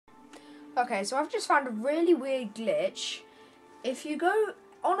Okay, so I've just found a really weird glitch. If you go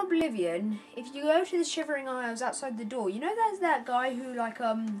on Oblivion, if you go to the Shivering Isles outside the door, you know there's that guy who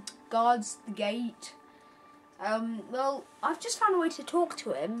guards the gate. Well, I've just found a way to talk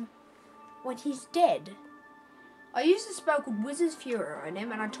to him when he's dead. I use a spell called Wizard's Fury on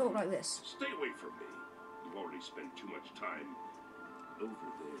him, and I talk like this. Stay away from me. You've already spent too much time over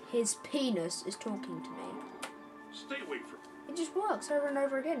there. His penis is talking to me. Stay away from me. It just works over and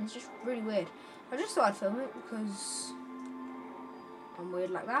over again. It's just really weird. I just thought I'd film it because I'm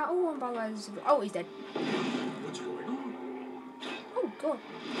weird like that. Oh, and by the way, oh, he's dead. What's going on? Oh, God.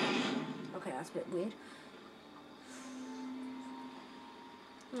 Okay, that's a bit weird.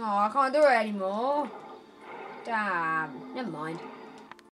 Oh, I can't do it anymore. Damn. Never mind.